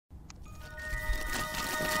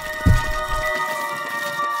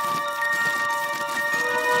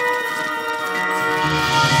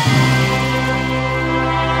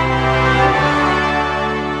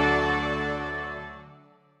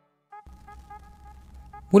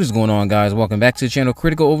What is going on, guys? Welcome back to the channel.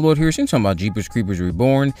 Critical Overlord here. So I'm talking about Jeepers Creepers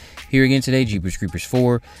Reborn. Here again today, Jeepers Creepers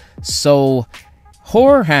 4. So,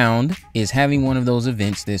 Horror Hound is having one of those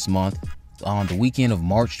events this month on the weekend of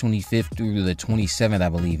March 25th through the 27th, I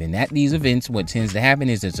believe. And at these events, what tends to happen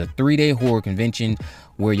is it's a 3-day horror convention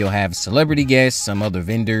where you'll have celebrity guests, some other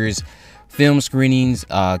vendors, film screenings,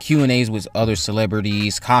 Q&As with other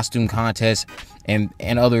celebrities, costume contests, and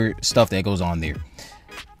other stuff that goes on there.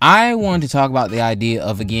 I wanted to talk about the idea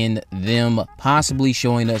of, again, them possibly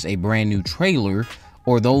showing us a brand new trailer,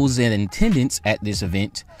 or those in attendance at this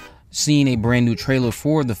event seeing a brand new trailer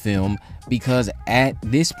for the film, because at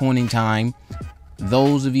this point in time,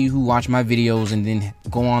 those of you who watch my videos and then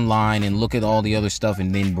go online and look at all the other stuff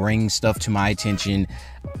and then bring stuff to my attention,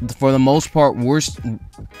 for the most part,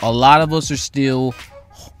 a lot of us are still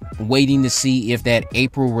waiting to see if that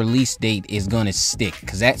April release date is going to stick,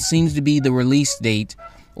 because that seems to be the release date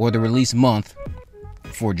or the release month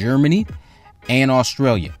for Germany and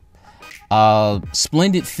Australia.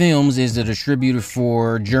 Splendid Films is the distributor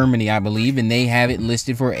for Germany, I believe, and they have it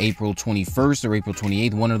listed for April 21st or April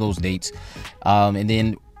 28th, one of those dates. And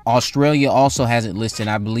then Australia also has it listed.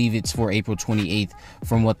 I believe it's for April 28th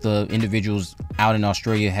from what the individuals out in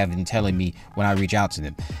Australia have been telling me when I reach out to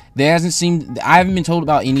them. I haven't been told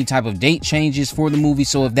about any type of date changes for the movie.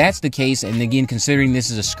 So if that's the case, and again, considering this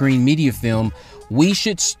is a screen media film, we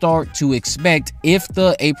should start to expect, if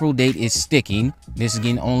the April date is sticking, this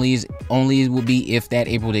again only will be if that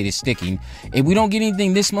April date is sticking. If we don't get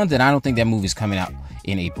anything this month, then I don't think that movie is coming out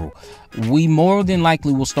in April. We more than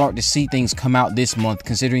likely will start to see things come out this month,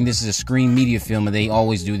 considering this is a screen media film and they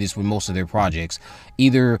always do this with most of their projects,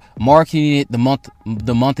 either marketing it the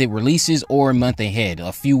month it releases or a month ahead,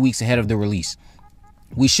 a few weeks ahead of the release.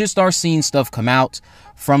 We should start seeing stuff come out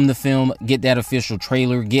from the film, get that official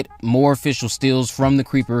trailer, get more official stills from the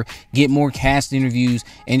Creeper, get more cast interviews,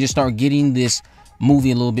 and just start getting this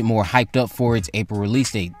movie a little bit more hyped up for its April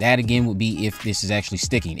release date. That again would be if this is actually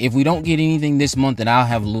sticking. If we don't get anything this month, then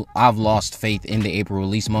I've lost faith in the April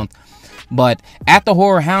release month. But at the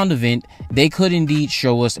Horror Hound event, they could indeed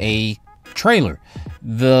show us a trailer.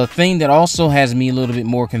 The thing that also has me a little bit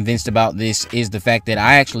more convinced about this is the fact that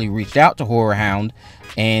I actually reached out to Horror Hound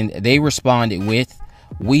and they responded with,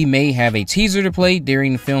 "We may have a teaser to play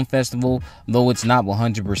during the film festival, though it's not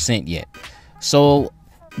 100% yet." So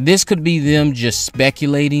this could be them just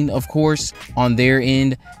speculating, of course, on their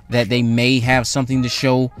end, that they may have something to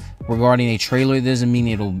show regarding a trailer. It doesn't mean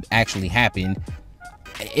it'll actually happen.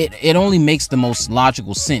 It only makes the most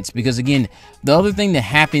logical sense, because again, the other thing that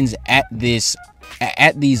happens at these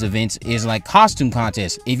events is like costume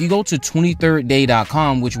contests. If you go to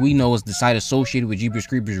 23rdday.com, which we know is the site associated with Jeepers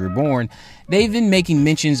Creepers Reborn, they've been making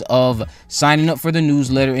mentions of signing up for the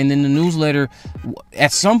newsletter, and then the newsletter,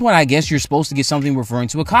 at some point, I guess you're supposed to get something referring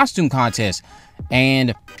to a costume contest.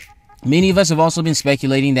 And many of us have also been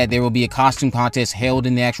speculating that there will be a costume contest held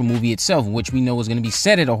in the actual movie itself, which we know is going to be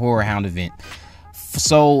set at a Horror Hound event.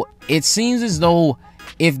 So it seems as though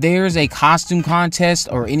if there's a costume contest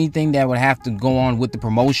or anything that would have to go on with the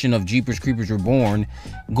promotion of Jeepers Creepers Reborn,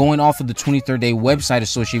 going off of the 23rd Day website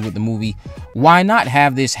associated with the movie, why not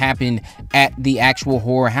have this happen at the actual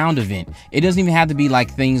Horror Hound event? It doesn't even have to be like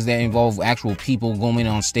things that involve actual people going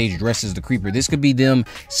on stage dressed as the Creeper. This could be them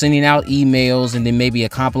sending out emails, and then maybe a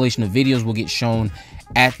compilation of videos will get shown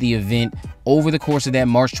at the event over the course of that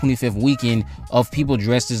March 25th weekend of people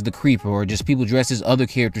dressed as the Creeper, or just people dressed as other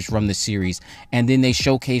characters from the series, and then they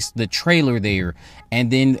showcase the trailer there,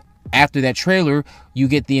 and then after that trailer you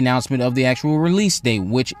get the announcement of the actual release date,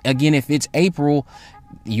 which again, if it's April,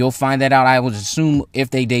 you'll find that out, I would assume, if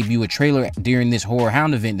they debut a trailer during this Horror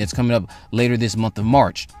Hound event that's coming up later this month of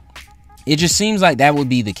March. It just seems like that would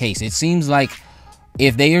be the case. It seems like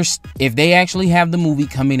if they actually have the movie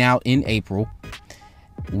coming out in April,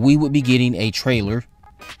 we would be getting a trailer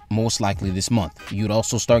most likely this month. You'd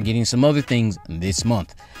also start getting some other things this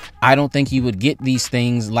month. I don't think you would get these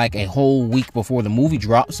things like a whole week before the movie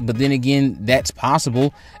drops, but then again, that's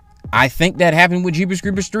possible. I think that happened with Jeepers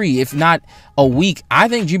Creepers 3, if not a week. I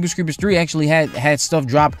think Jeepers Creepers 3 actually had stuff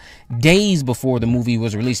drop days before the movie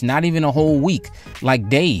was released, not even a whole week, like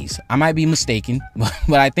days. I might be mistaken,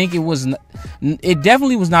 but I think it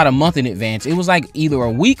definitely was not a month in advance. It was like either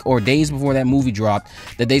a week or days before that movie dropped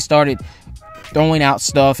that they started throwing out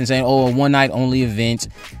stuff and saying, oh, a one-night only event.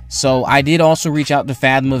 So I did also reach out to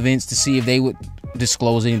Fathom Events to see if they would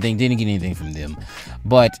disclose anything. Didn't get anything from them.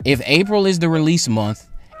 But if April is the release month,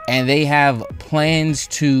 and they have plans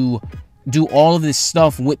to do all of this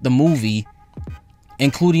stuff with the movie,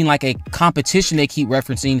 including like a competition they keep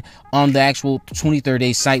referencing on the actual 23rd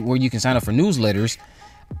Day site where you can sign up for newsletters,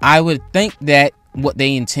 I would think that what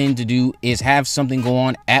they intend to do is have something go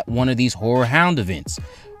on at one of these Horror Hound events,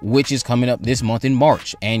 which is coming up this month in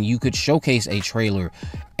March, and you could showcase a trailer.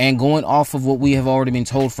 And going off of what we have already been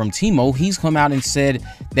told from Timo, he's come out and said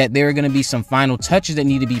that there are going to be some final touches that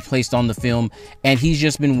need to be placed on the film, and he's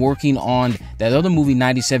just been working on that other movie,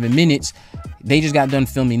 97 Minutes. They just got done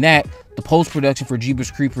filming that. The post-production for Jeepers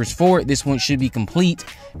Creepers 4, this one should be complete,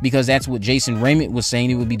 because that's what Jason Raymond was saying.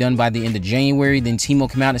 It would be done by the end of January. Then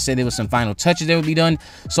Timo came out and said there was some final touches that would be done.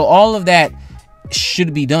 So all of that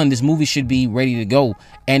should be done. This movie should be ready to go.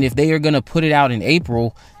 And if they are going to put it out in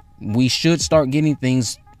April, we should start getting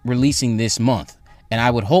things releasing this month. And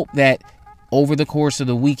I would hope that over the course of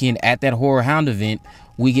the weekend at that Horror Hound event,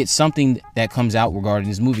 we get something that comes out regarding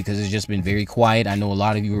this movie, because it's just been very quiet. I know a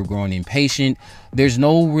lot of you are growing impatient. There's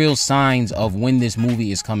no real signs of when this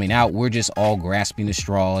movie is coming out. We're just all grasping the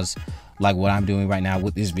straws, like what I'm doing right now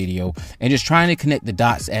with this video, and just trying to connect the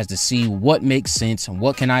dots as to see what makes sense,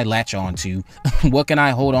 what can I latch on to, what can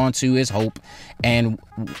I hold on to as hope, and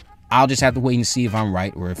I'll just have to wait and see if I'm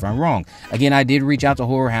right or if I'm wrong. Again, I did reach out to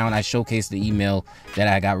Horror Hound. I showcased the email that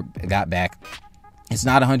I got back. It's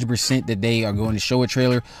not 100% that they are going to show a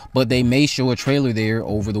trailer, but they may show a trailer there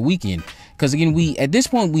over the weekend. Because again, at this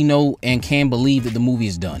point we know and can believe that the movie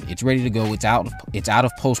is done. It's ready to go. It's out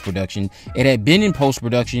of post-production. It had been in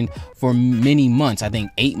post-production for many months. I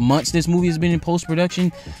think 8 months this movie has been in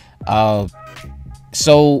post-production.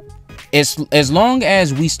 So as long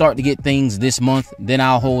as we start to get things this month, then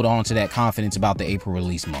I'll hold on to that confidence about the April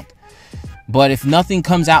release month. But if nothing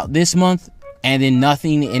comes out this month, and then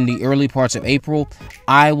nothing in the early parts of April,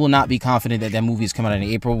 I will not be confident that that movie is coming out in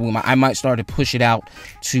April. I might start to push it out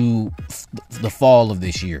to the fall of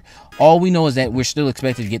this year. All we know is that we're still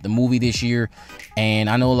expected to get the movie this year, and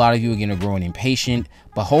I know a lot of you again are growing impatient,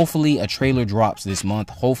 but hopefully a trailer drops this month.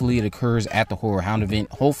 Hopefully it occurs at the Horror Hound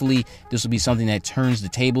event. Hopefully this will be something that turns the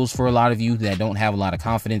tables for a lot of you that don't have a lot of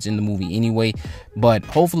confidence in the movie anyway, but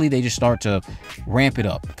hopefully they just start to ramp it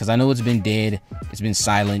up, because I know it's been dead, it's been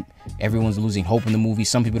silent. Everyone's losing hope in the movie.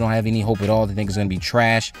 Some people don't have any hope at all. They think it's going to be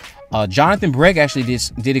trash. Jonathan Bregg actually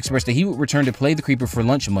did express that he would return to play the Creeper for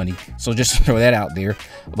lunch money. So just to throw that out there.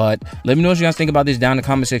 But let me know what you guys think about this down in the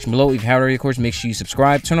comment section below. If you haven't already, of course, make sure you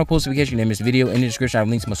subscribe. Turn on post notifications. You can miss video. In the description, I have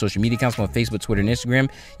links to my social media accounts on Facebook, Twitter, and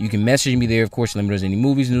Instagram. You can message me there, of course. Let me know if there's any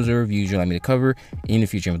movies, news, or reviews you'd like me to cover in the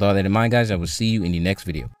future. And with all that in mind, guys, I will see you in the next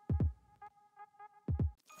video.